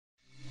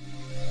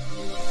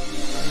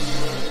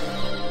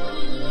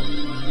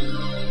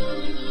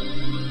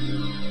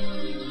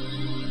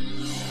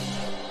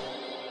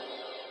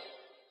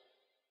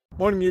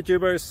Morning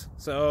YouTubers.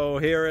 So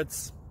here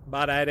it's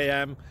about 8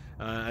 a.m.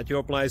 At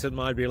your place it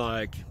might be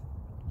like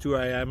 2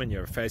 a.m. and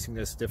you're facing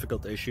this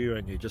difficult issue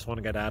and you just want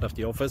to get out of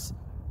the office.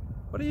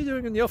 What are you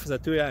doing in the office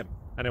at 2 a.m.?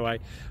 Anyway,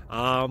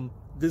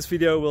 this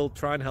video will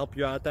try and help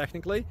you out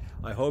technically.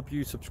 I hope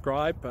you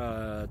subscribe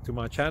to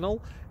my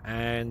channel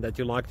and that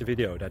you like the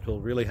video. That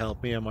will really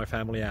help me and my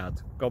family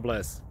out. God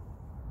bless.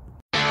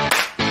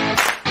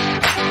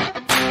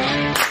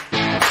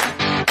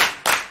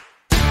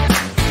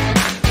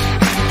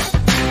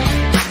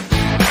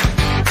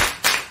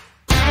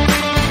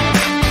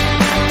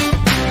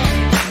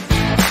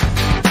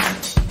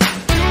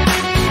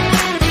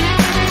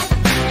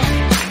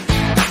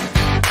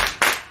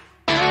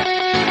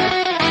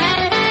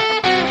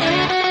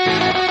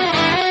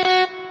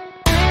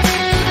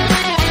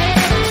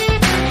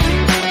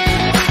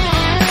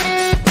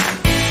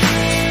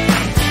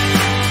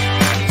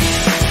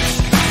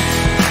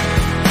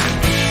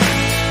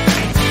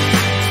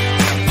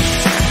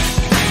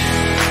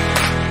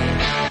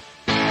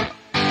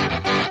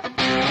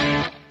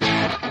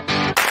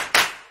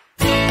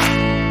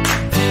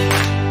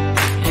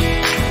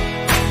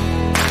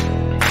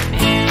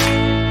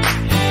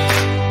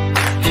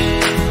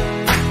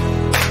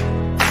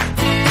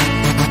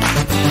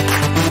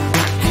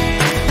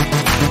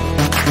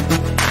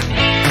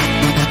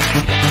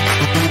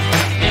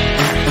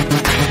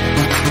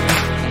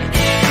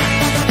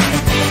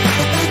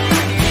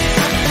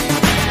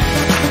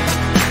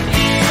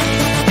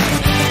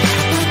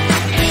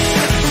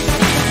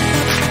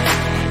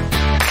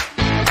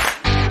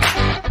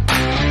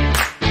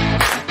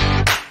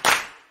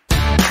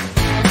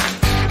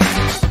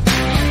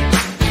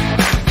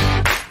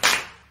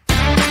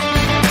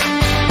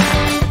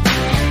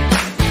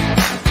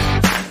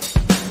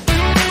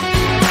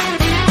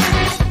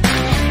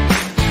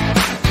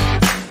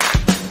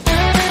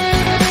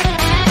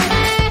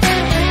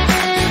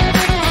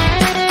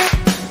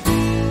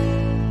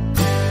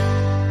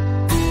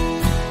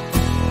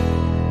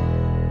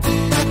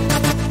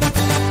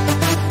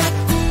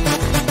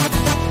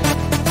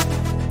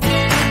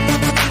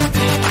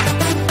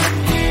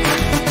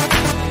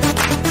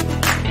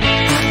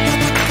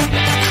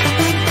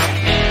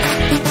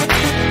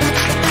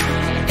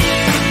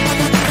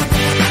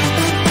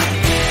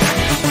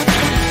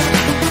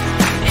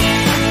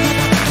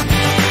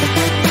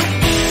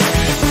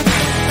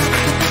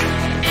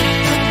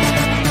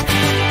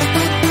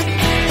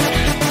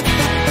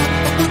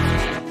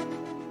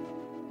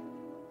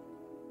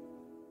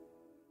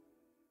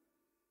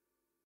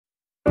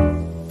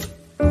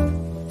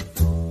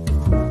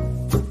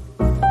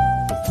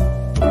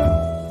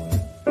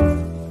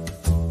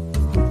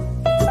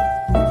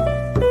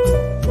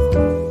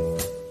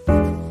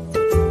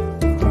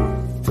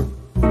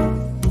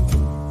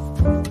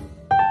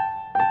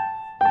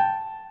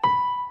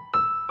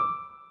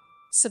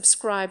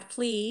 Subscribe,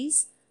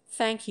 please.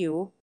 Thank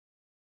you.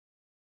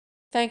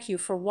 Thank you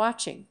for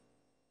watching.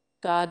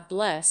 God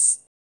bless.